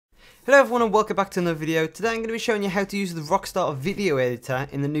Hello everyone and welcome back to another video. Today I'm going to be showing you how to use the Rockstar Video Editor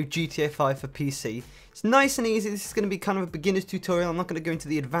in the new GTA 5 for PC. It's nice and easy. This is going to be kind of a beginner's tutorial. I'm not going to go into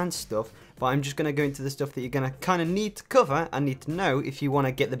the advanced stuff, but I'm just going to go into the stuff that you're going to kind of need to cover and need to know if you want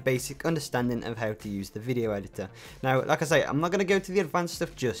to get the basic understanding of how to use the video editor. Now, like I say, I'm not going to go to the advanced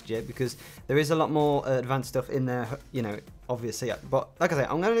stuff just yet because there is a lot more advanced stuff in there, you know, obviously. But like I say,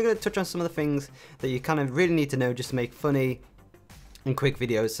 I'm going to touch on some of the things that you kind of really need to know just to make funny and quick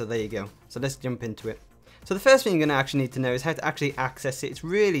videos. So there you go. So let's jump into it. So the first thing you're going to actually need to know is how to actually access it. It's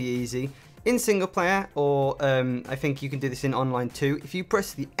really easy in single player, or I think you can do this in online too. If you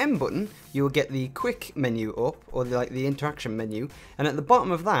press the M button, you will get the quick menu up, or the interaction menu, and at the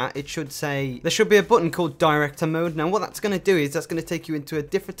bottom of that it should say there should be a button called director mode. Now what that's going to do is that's going to take you into a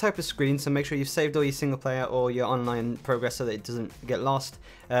different type of screen, so make sure you've saved all your single player or your online progress so that it doesn't get lost,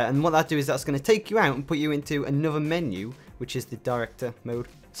 and what that do is that's going to take you out and put you into another menu, which is the director mode.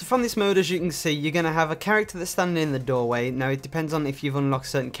 So from this mode, as you can see, you're going to have a character that's standing in the doorway. Now it depends on if you've unlocked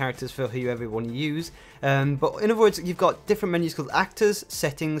certain characters for whoever you want to use, but in other words, you've got different menus called actors,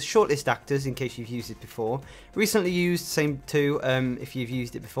 settings, shortlist actors in case you've used it before, recently used, same too if you've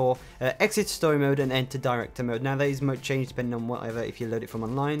used it before, exit story mode, and enter director mode. Now these might change depending on whatever, if you load it from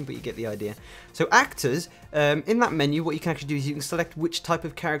online, but you get the idea. So actors, in that menu, what you can actually do is you can select which type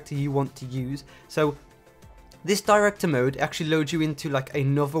of character you want to use. So this director mode actually loads you into like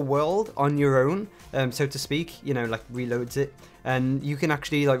another world on your own, so to speak, you know, like reloads it, and you can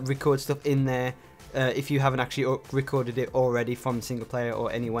actually like record stuff in there if you haven't actually recorded it already from single player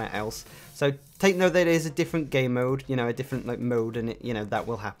or anywhere else. So take note that it is a different game mode, you know, a different like mode, and it, you know, that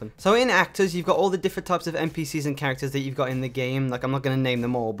will happen. So in actors, you've got all the different types of NPCs and characters that you've got in the game. Like I'm not going to name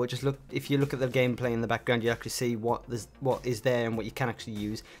them all, but just look, if you look at the gameplay in the background, you actually see what is there and what you can actually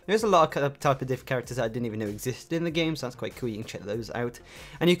use. There's a lot of type of different characters that I didn't even know existed in the game, so that's quite cool. You can check those out,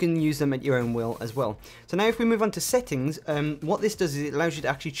 and you can use them at your own will as well. So now if we move on to settings, what this does is it allows you to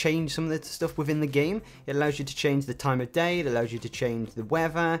actually change some of the stuff within the game. It allows you to change the time of day, it allows you to change the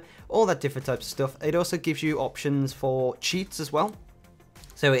weather, all that different types of stuff. It also gives you options for cheats as well.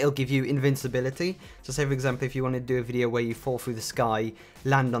 So it'll give you invincibility. So say for example, if you want to do a video where you fall through the sky,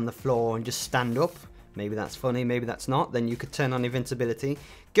 land on the floor and just stand up, maybe that's funny, maybe that's not, then you could turn on invincibility,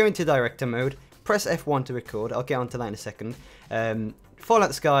 go into director mode, press F1 to record, I'll get onto that in a second, fall out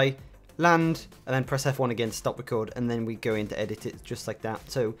the sky, land, and then press F1 again to stop record, and then we go in to edit it just like that.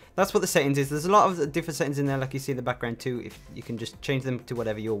 So that's what the settings is. There's a lot of different settings in there, like you see in the background too. If you can just change them to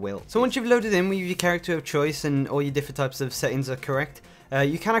whatever your will. So once you've loaded in with your character of choice and all your different types of settings are correct,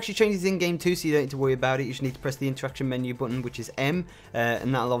 you can actually change these in game too, so you don't need to worry about it. You just need to press the interaction menu button, which is M,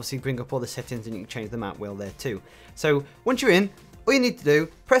 and that'll obviously bring up all the settings, and you can change them at will there too. So once you're in, all you need to do,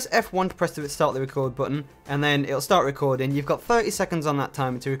 press F1 to press the start the record button, and then it'll start recording. You've got 30 seconds on that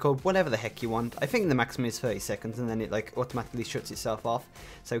timer to record whatever the heck you want. I think the maximum is 30 seconds, and then it like automatically shuts itself off.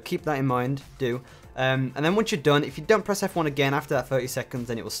 So keep that in mind, do. And then once you're done, if you don't press F1 again after that 30 seconds,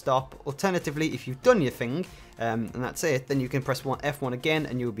 then it will stop. Alternatively, if you've done your thing, and that's it, then you can press F1 again,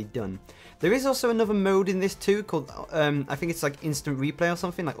 and you'll be done. There is also another mode in this too, called, I think it's like instant replay or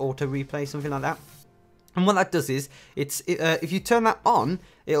something, like auto replay, something like that. And what that does is, if you turn that on,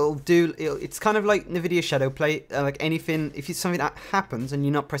 it's kind of like NVIDIA Shadow Play, like anything, if it's something that happens and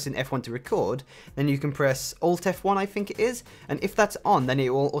you're not pressing F1 to record, then you can press Alt F1, I think it is, and if that's on, then it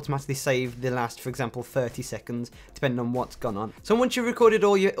will automatically save the last, for example, 30 seconds, depending on what's gone on. So once you've recorded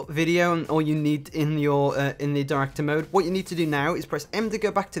all your video and all you need in your in the director mode, what you need to do now is press M to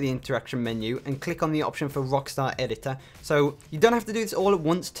go back to the interaction menu and click on the option for Rockstar Editor. So you don't have to do this all at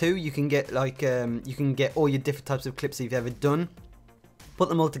once too. You can get like you can get all your different types of clips that you've ever done, put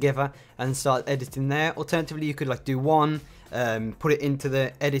them all together and start editing there. Alternatively, you could like do one, put it into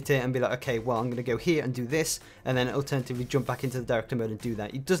the editor and be like, okay, well, I'm going to go here and do this, and then alternatively jump back into the director mode and do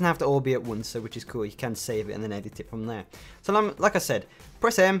that. It doesn't have to all be at once, so which is cool. You can save it and then edit it from there. So like I said,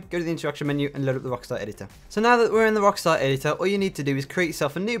 press M, go to the interaction menu and load up the Rockstar Editor. So now that we're in the Rockstar Editor, all you need to do is create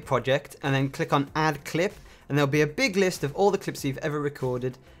yourself a new project and then click on Add Clip, and there'll be a big list of all the clips you've ever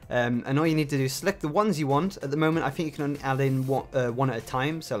recorded. And all you need to do is select the ones you want. At the moment, I think you can only add in one at a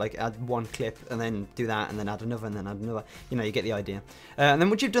time. So like add one clip and then do that and then add another and then add another. You know, you get the idea. And then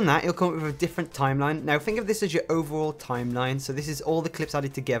once you've done that, it'll come up with a different timeline. Now think of this as your overall timeline. So this is all the clips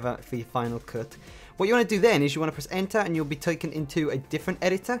added together for your final cut. What you want to do then is you want to press enter and you'll be taken into a different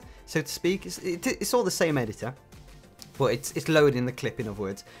editor, so to speak. It's all the same editor, but it's loading the clip, in other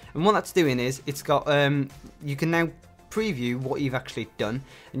words. And what that's doing is it's got you can now preview what you've actually done,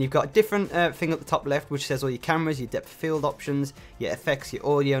 and you've got a different thing at the top left which says all your cameras, your depth of field options, your effects, your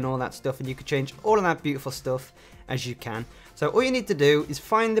audio and all that stuff, and you can change all of that beautiful stuff as you can. So all you need to do is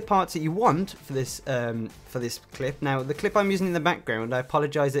find the parts that you want for this clip. Now the clip I'm using in the background, I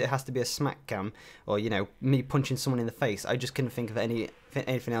apologise that it has to be a smack cam, or you know, me punching someone in the face. I just couldn't think of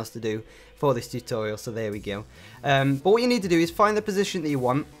anything else to do for this tutorial, so there we go. But what you need to do is find the position that you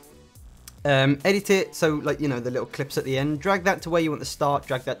want. Edit it, so like, you know, the little clips at the end, drag that to where you want the start,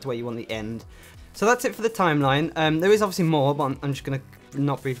 drag that to where you want the end. So that's it for the timeline. There is obviously more, but I'm just going to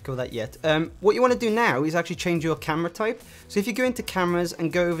not briefly cover that yet. What you want to do now is actually change your camera type. So if you go into cameras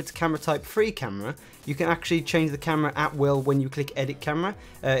and go over to camera type free camera, you can actually change the camera at will when you click edit camera.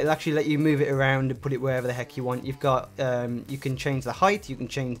 It'll actually let you move it around and put it wherever the heck you want. You've got, you can change the height, you can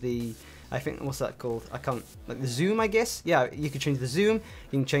change the, I think, what's that called? I can't, like the zoom, I guess? Yeah, you can change the zoom.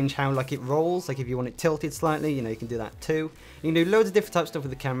 You can change how like it rolls, like if you want it tilted slightly, you know, you can do that too. You can do loads of different types of stuff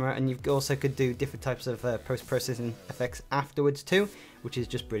with the camera, and you also could do different types of post-processing effects afterwards too, which is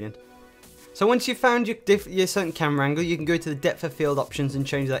just brilliant. So once you've found your certain camera angle, you can go to the depth of field options and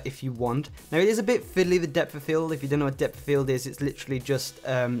change that if you want. Now it is a bit fiddly, the depth of field. If you don't know what depth of field is, it's literally just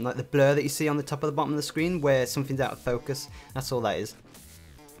like the blur that you see on the top of the bottom of the screen where something's out of focus. That's all that is.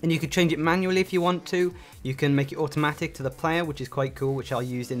 And you can change it manually if you want to. You can make it automatic to the player, which is quite cool, which I'll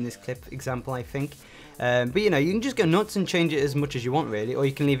use in this clip example, I think. But you know, you can just go nuts and change it as much as you want really, or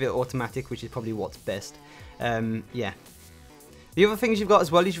you can leave it automatic, which is probably what's best. Yeah. The other things you've got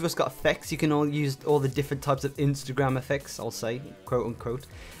as well is you've just got effects. You can all use all the different types of Instagram effects, I'll say, quote unquote.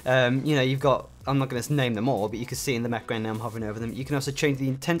 You know, you've got, I'm not going to name them all, but you can see in the background now I'm hovering over them. You can also change the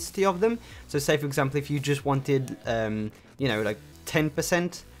intensity of them. So say for example, if you just wanted, you know, like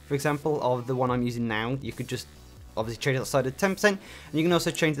 10%, for example, of the one I'm using now, you could just obviously change outside of 10%, and you can also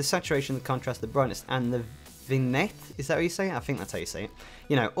change the saturation, the contrast, the brightness, and the vignette. Is that how you say it? I think that's how you say it.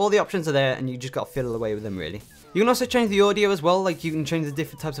 You know, all the options are there, and you just got to fiddle away with them really. You can also change the audio as well, like you can change the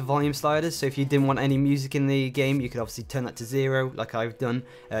different types of volume sliders. So if you didn't want any music in the game, you could obviously turn that to 0, like I've done.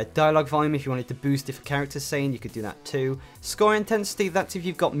 Dialogue volume, if you wanted to boost different characters saying, you could do that too. Score intensity, that's if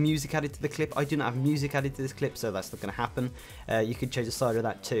you've got music added to the clip. I do not have music added to this clip, so that's not going to happen. You could change the slider of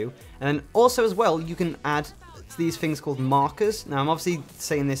that too. And then also as well, you can add these things called markers. Now I'm obviously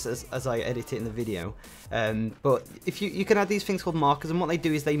saying this as I edit it in the video, but if you can add these things called markers, and what they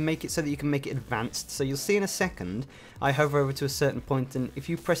do is they make it so that you can make it advanced. So you'll see in a second, I hover over to a certain point, and if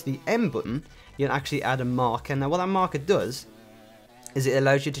you press the M button, you'll actually add a marker. Now what that marker does is it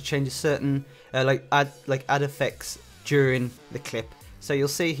allows you to change a certain add effects during the clip. So you'll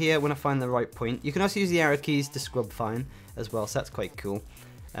see here when I find the right point. You can also use the arrow keys to scrub fine as well, so that's quite cool.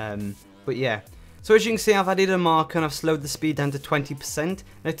 But yeah. So as you can see, I've added a marker and I've slowed the speed down to 20%.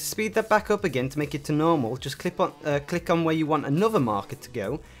 Now to speed that back up again, to make it to normal, just click on where you want another marker to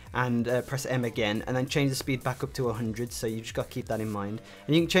go, and press M again, and then change the speed back up to 100, so you just got to keep that in mind.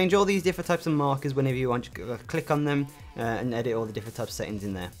 And you can change all these different types of markers whenever you want. You click on them and edit all the different types of settings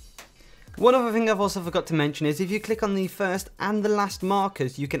in there. One other thing I've also forgot to mention is if you click on the first and the last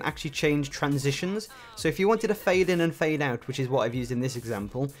markers, you can actually change transitions. So if you wanted to fade in and fade out, which is what I've used in this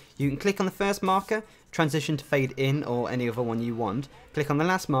example, you can click on the first marker, transition to fade in, or any other one you want. Click on the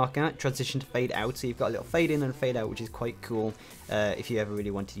last marker, transition to fade out, so you've got a little fade in and fade out, which is quite cool if you ever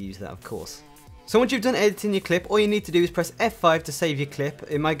really want to use that, of course. So once you've done editing your clip, all you need to do is press F5 to save your clip.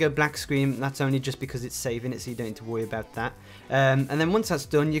 It might go black screen, that's only just because it's saving it, so you don't need to worry about that. And then once that's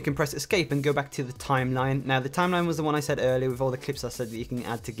done, you can press escape and go back to the timeline. Now the timeline was the one I said earlier with all the clips I said that you can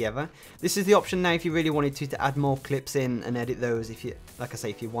add together. This is the option now if you really wanted to add more clips in and edit those. If you, like I say,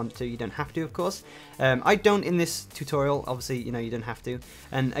 if you want to, you don't have to, of course. I don't in this tutorial, obviously, you know, you don't have to.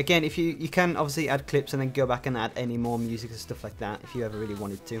 And again, if you can obviously add clips and then go back and add any more music and stuff like that if you ever really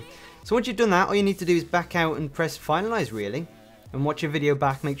wanted to. So once you've done that, all you need to do is back out and press finalize really, and watch your video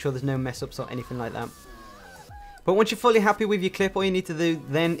back, make sure there's no mess ups or anything like that. But once you're fully happy with your clip, all you need to do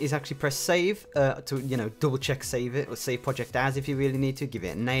then is actually press save to, you know, double check save it, or save project as if you really need to, give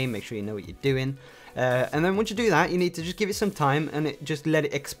it a name, make sure you know what you're doing. And then once you do that, you need to just give it some time and just let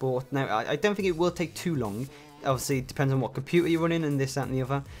it export. Now I don't think it will take too long. Obviously it depends on what computer you're running and this, that and the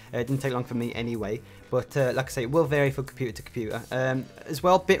other. It didn't take long for me anyway, but like I say, it will vary from computer to computer. As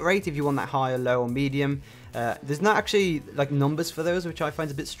well, bitrate if you want that high or low or medium. There's not actually like numbers for those, which I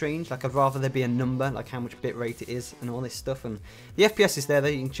find a bit strange. Like I'd rather there be a number, like how much bitrate it is and all this stuff. And the FPS is there though,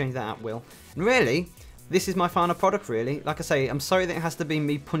 you can change that at will. And really, this is my final product really. Like I say, I'm sorry that it has to be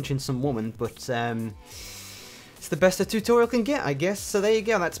me punching some woman, but it's the best a tutorial can get, I guess. So there you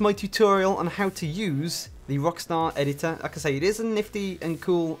go, that's my tutorial on how to use the Rockstar Editor. Like I say, it is a nifty and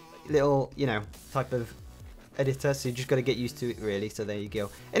cool little, you know, type of editor, so you just got to get used to it really. So there you go.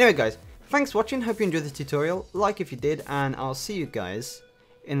 Anyway guys, thanks for watching, hope you enjoyed the tutorial, like if you did, and I'll see you guys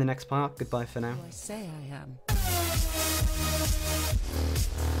in the next part. Goodbye for now. I say I am.